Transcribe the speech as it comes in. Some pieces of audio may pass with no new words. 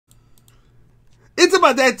It's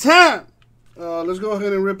about that time. Let's go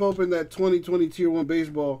ahead and rip open that 2020 Tier 1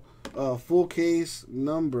 Baseball full case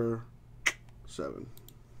number 7.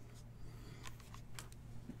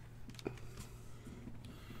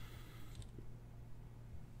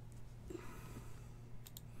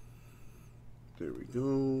 There we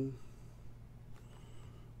go.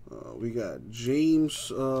 We got James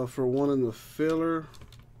for 1 in the filler.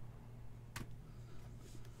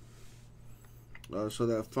 So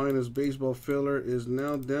that finest baseball filler is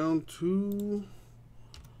now down to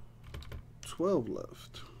 12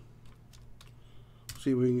 left.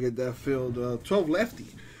 See if we can get that filled. 12 lefty.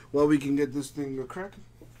 Well, we can get this thing cracking.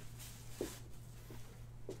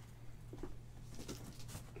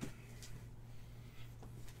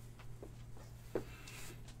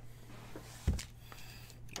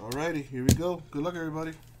 Alrighty, here we go. Good luck,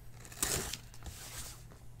 everybody.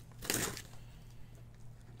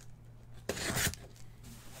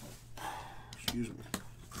 Excuse me.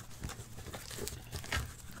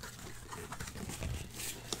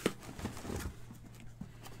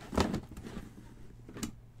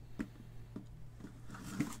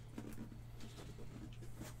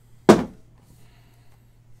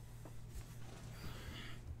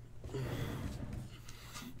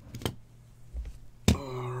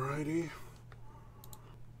 Alrighty.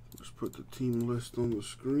 Let's put the team list on the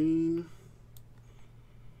screen.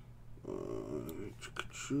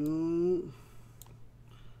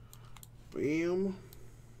 Bam.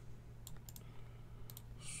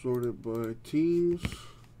 Sorted by teams.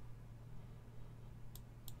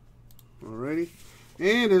 Alrighty.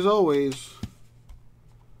 And as always,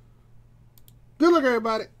 good luck,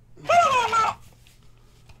 everybody.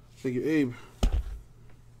 Thank you, Abe.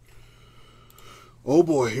 Oh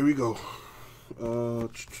boy, here we go. Well,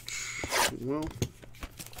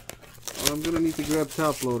 I'm gonna need to grab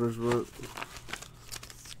top loaders, but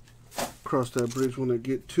cross that bridge when I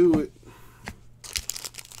get to it.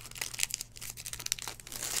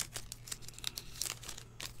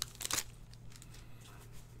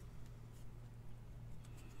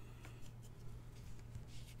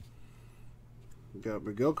 Got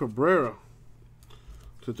Miguel Cabrera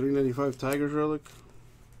to 395 Tigers relic.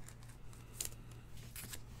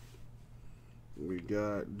 We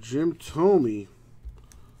got Jim Thome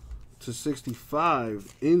to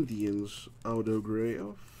 65 Indians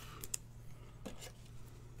autograph.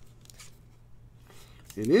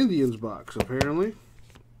 An Indians box, apparently.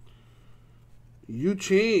 Yu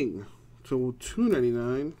Chang to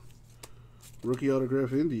 299 rookie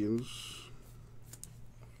autograph Indians.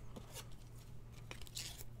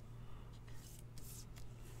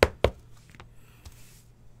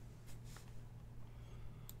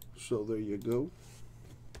 So there you go.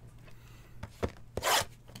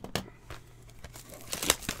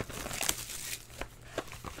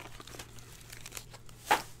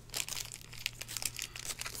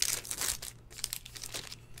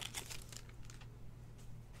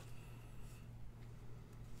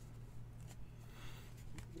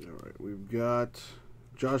 All right, we've got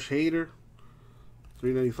Josh Hader,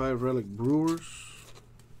 395 relic Brewers.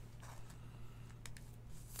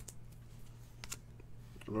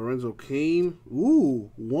 Lorenzo Cain. Ooh,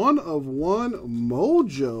 1 of 1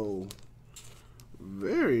 Mojo.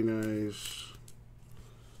 Very nice.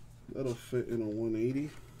 That'll fit in a 180.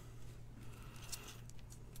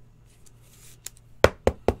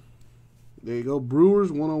 There you go.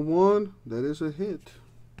 Brewers 101. That is a hit.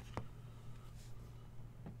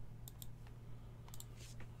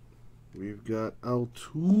 We've got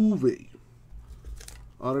Altuve.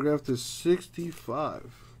 Autographed to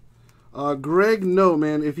 65. Greg, no,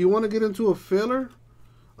 man. If you want to get into a filler,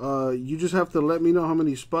 you just have to let me know how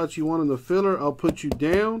many spots you want in the filler. I'll put you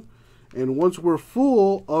down. And once we're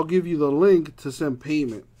full, I'll give you the link to send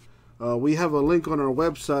payment. We have a link on our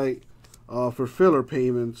website for filler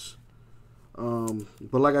payments.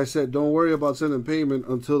 But like I said, don't worry about sending payment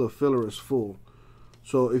until the filler is full.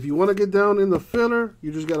 So if you want to get down in the filler,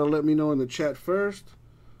 you just got to let me know in the chat first.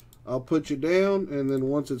 I'll put you down. And then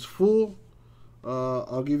once it's full,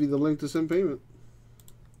 I'll give you the link to send payment.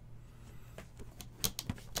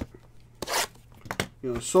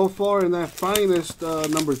 You know, so far in that finest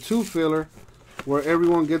number 2 filler, where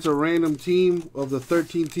everyone gets a random team of the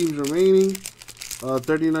 13 teams remaining,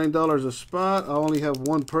 $39 a spot. I only have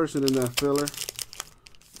one person in that filler,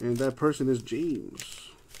 and that person is James.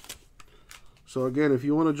 So again, if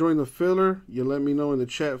you want to join the filler, you let me know in the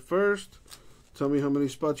chat first. Tell me how many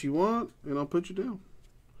spots you want, and I'll put you down.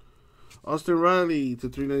 Austin Riley to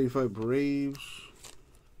 395 Braves.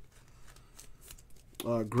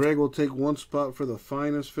 Greg will take 1 spot for the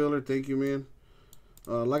finest filler. Thank you, man.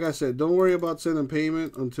 Like I said, don't worry about sending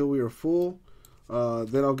payment until we are full.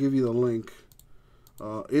 then I'll give you the link.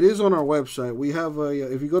 It is on our website. We have a,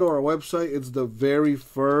 if you go to our website, it's the very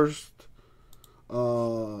first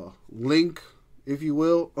link, if you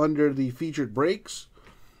will, under the featured breaks.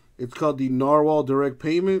 It's called the Narwhal Direct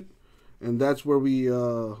Payment, and that's where we,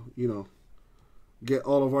 get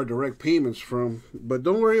all of our direct payments from. But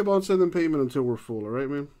don't worry about sending payment until we're full, all right,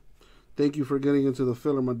 man? Thank you for getting into the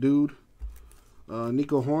filler, my dude.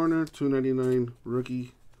 Nico Horner, $2.99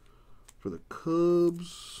 rookie for the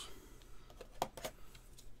Cubs.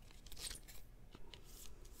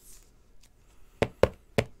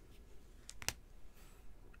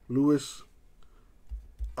 Luis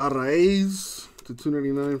Arraez to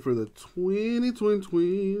 $2.99 for the Twins.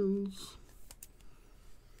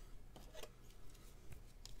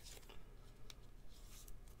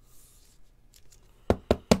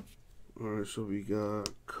 All right, so we got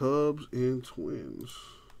Cubs and Twins.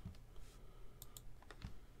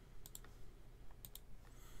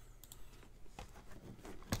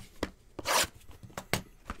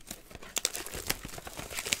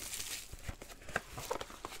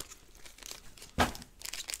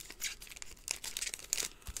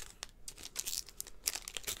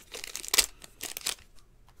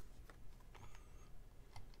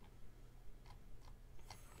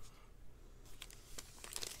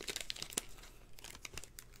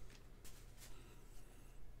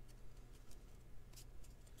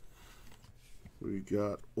 We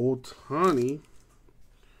got Ohtani,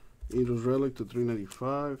 Angels Relic to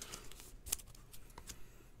 $3.95.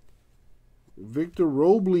 Victor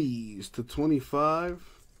Robles to $25.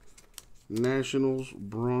 Nationals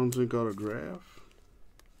Bronze Ink Autograph.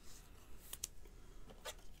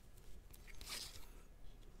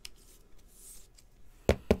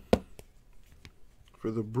 For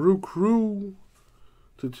the Brew Crew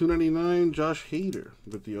to $2.99, Josh Hader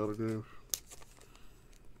with the autograph.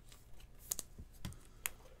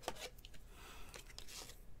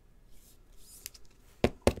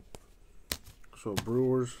 So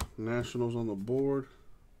Brewers, Nationals on the board.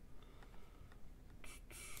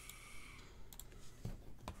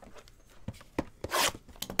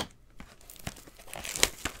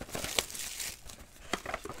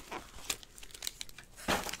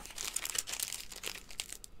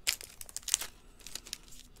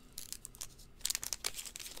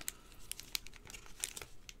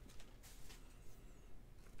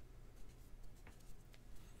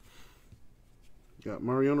 Got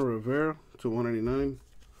Mariano Rivera to $199.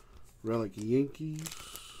 Relic Yankees.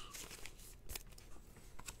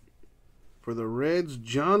 For the Reds,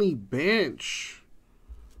 Johnny Bench.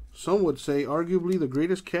 Some would say arguably the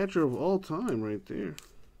greatest catcher of all time right there.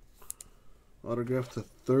 Autograph to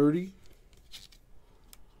 30.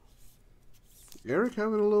 Eric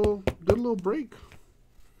having did a little break.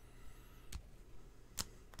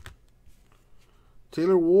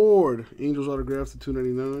 Taylor Ward, Angels autograph to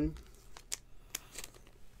 $2.99.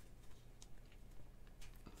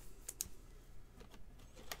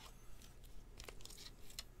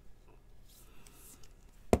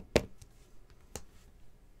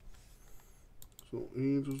 So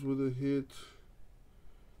Angels with a hit,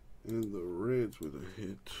 and the Reds with a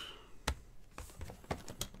hit.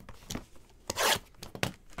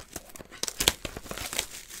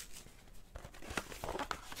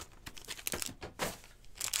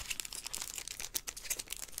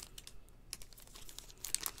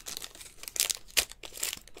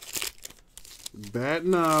 Bat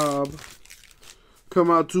Knob,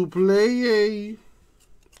 come out to play.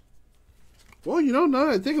 Well, now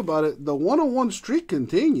that I think about it, the 101 streak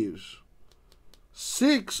continues.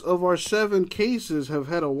 6 of our 7 cases have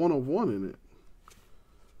had a 1 of 1 in it.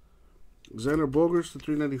 Xander Bogaerts to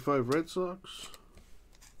 $3.95 Red Sox.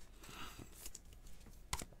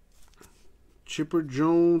 Chipper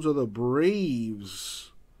Jones of the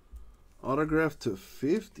Braves. Autograph to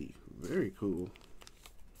 50. Very cool.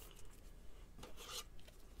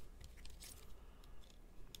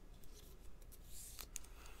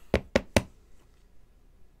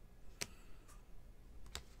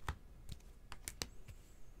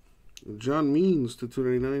 John Means to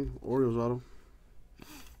 $2.99 Orioles auto.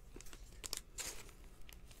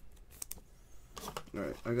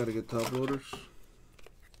 Alright, I gotta get top loaders.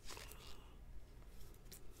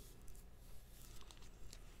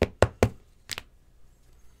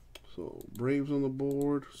 So Braves on the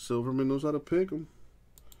board. Silverman knows how to pick them.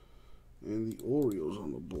 And the Orioles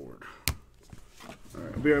on the board.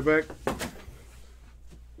 Alright, I'll be right back.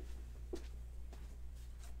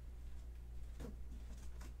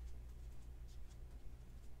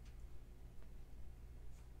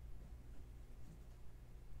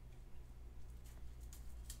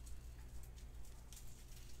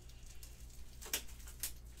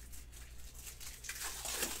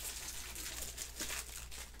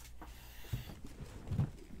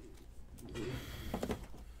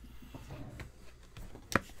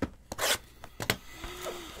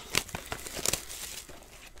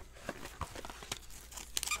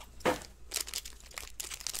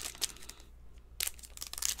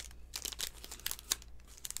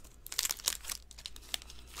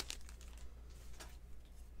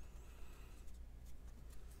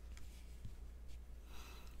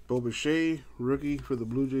 Bobichet, rookie for the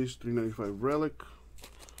Blue Jays, 395 relic.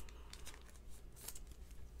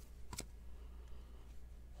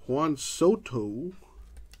 Juan Soto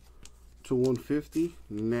to 150,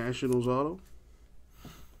 Nationals auto.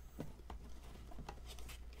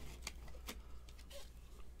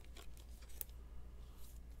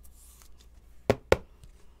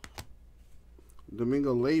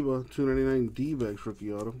 Domingo Leyba, 299 D-backs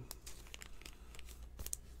rookie auto.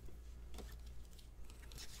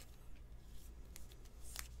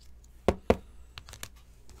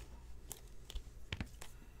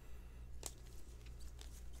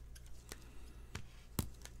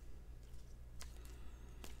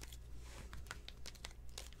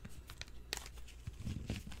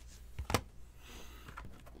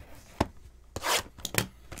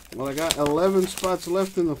 Well, I got 11 spots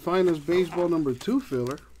left in the Finest Baseball number 2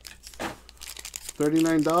 filler.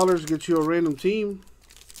 $39 gets you a random team.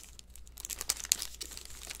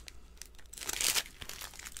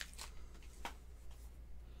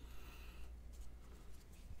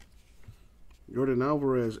 Jordan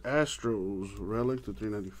Alvarez, Astros, relic to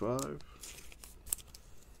 395.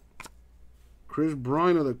 Chris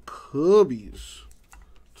Bryant of the Cubbies,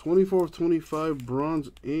 24 of 25,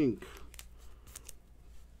 bronze ink.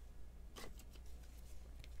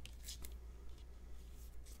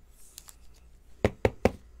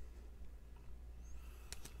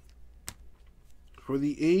 For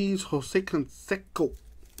the A's, Jose Canseco,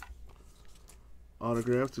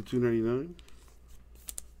 autograph to 299.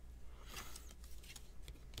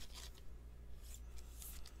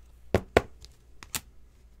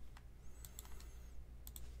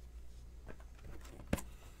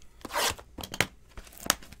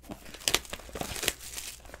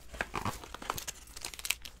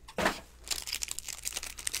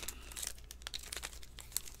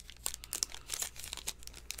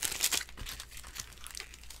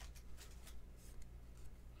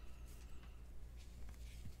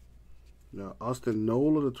 Now, Austin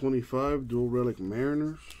Nola to 25, dual relic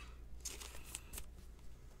Mariners.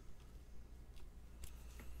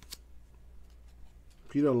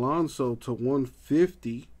 Pete Alonso to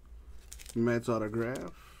 150, Mets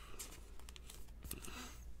autograph.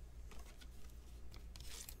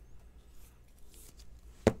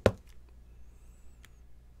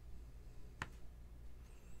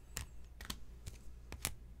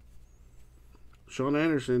 Sean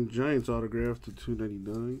Anderson, Giants autograph to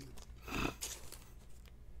 299.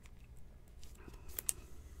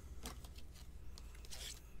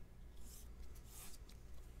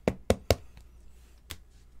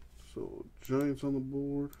 So, Giants on the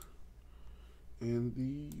board, and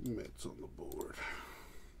the Mets on the board.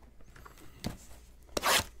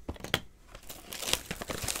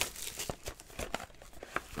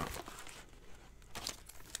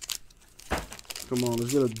 Come on,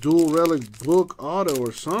 let's get a dual relic book auto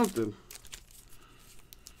or something.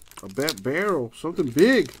 A bat barrel, something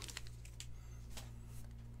big.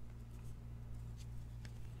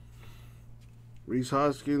 Reese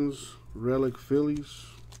Hoskins, relic Phillies.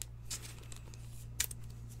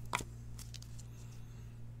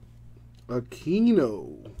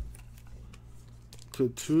 Aquino to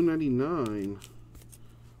 299.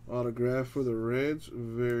 Autograph for the Reds.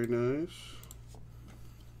 Very nice.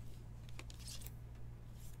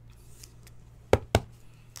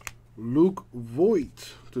 Luke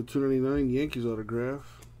Voigt to 299. Yankees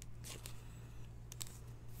autograph.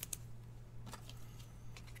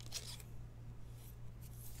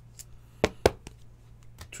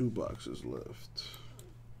 Two boxes left.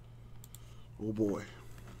 Oh boy.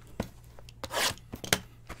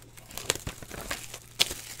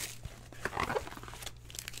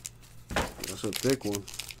 That's a thick one.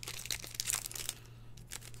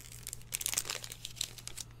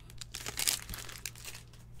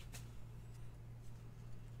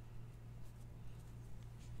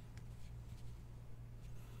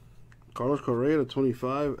 Carlos Correa to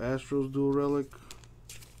 25, Astros dual relic.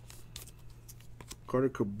 Carter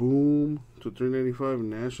Kaboom to 395,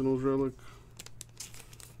 Nationals relic.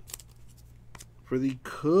 For the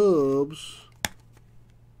Cubs,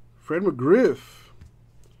 Fred McGriff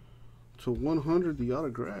to 100, the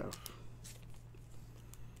autograph.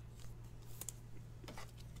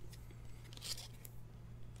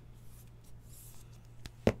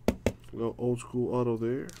 Little old school auto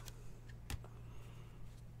there.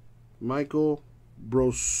 Michael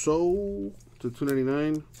Brosseau to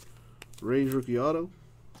 299, Rays rookie auto.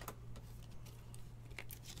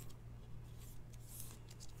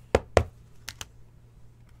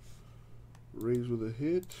 Rays with a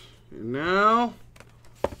hit. And now,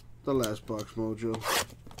 the last box mojo.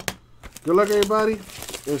 Good luck, everybody.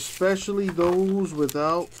 especially those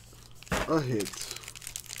without a hit.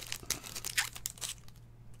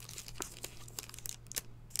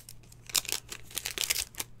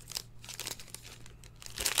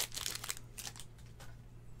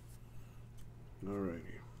 Alrighty.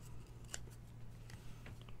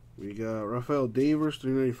 We got Rafael Devers,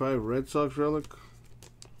 395 Red Sox relic.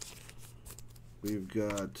 We've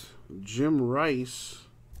got Jim Rice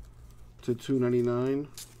to 299.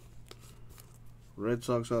 Red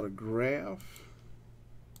Sox autograph.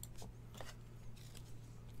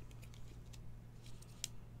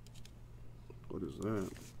 What is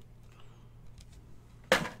that?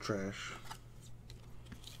 Trash.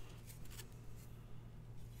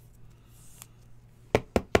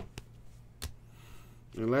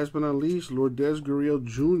 And last but not least, Lourdes Gurriel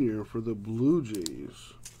Jr. for the Blue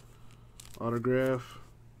Jays. Autograph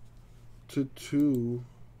to 2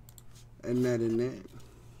 and that in that.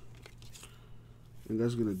 And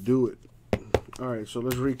that's going to do it. Alright, so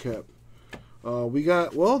let's recap. We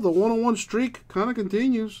got, well, the 101 streak kind of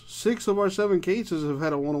continues. 6 of our 7 cases have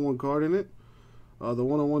had a 101 card in it. The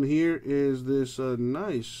 101 here is this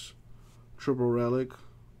nice triple relic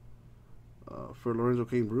for Lorenzo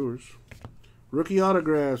Cain Brewers. Rookie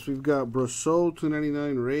autographs, we've got Brosseau,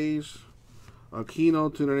 299 Rays.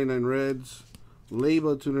 Aquino, 299 Reds.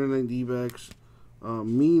 Leyba, 299 D-backs.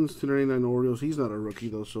 Means, 299 Orioles. He's not a rookie,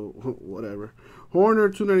 though, so whatever. Horner,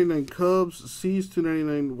 299 Cubs. Cease,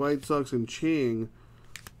 299 White Sox. And Chang,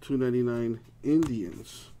 299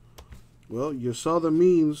 Indians. Well, you saw the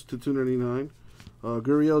Means to 299.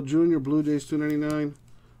 Gurriel Jr., Blue Jays, 299.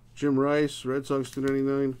 Jim Rice, Red Sox,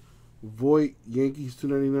 299. Voit, Yankees,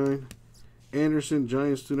 299. Anderson,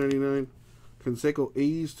 Giants, 299. Canseco,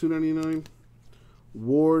 80s, 299.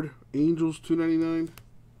 Ward, Angels, 299.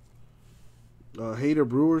 Hader,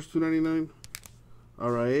 Brewers, 299.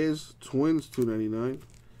 RPAs, Twins, 299.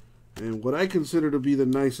 And what I consider to be the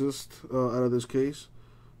nicest out of this case,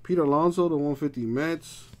 Pete Alonso, the 150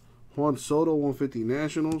 Mets. Juan Soto, 150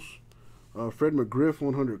 Nationals. Fred McGriff,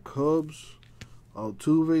 100 Cubs.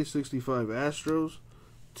 Altuve, 65 Astros.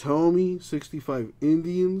 Tomey, 65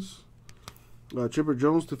 Indians. Chipper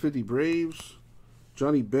Jones to 50 Braves.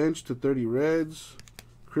 Johnny Bench to 30 Reds.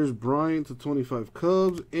 Chris Bryant to 25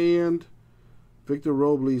 Cubs. And Victor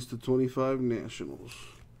Robles to 25 Nationals.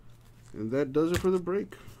 And that does it for the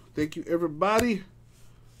break. Thank you, everybody.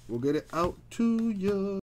 We'll get it out to you.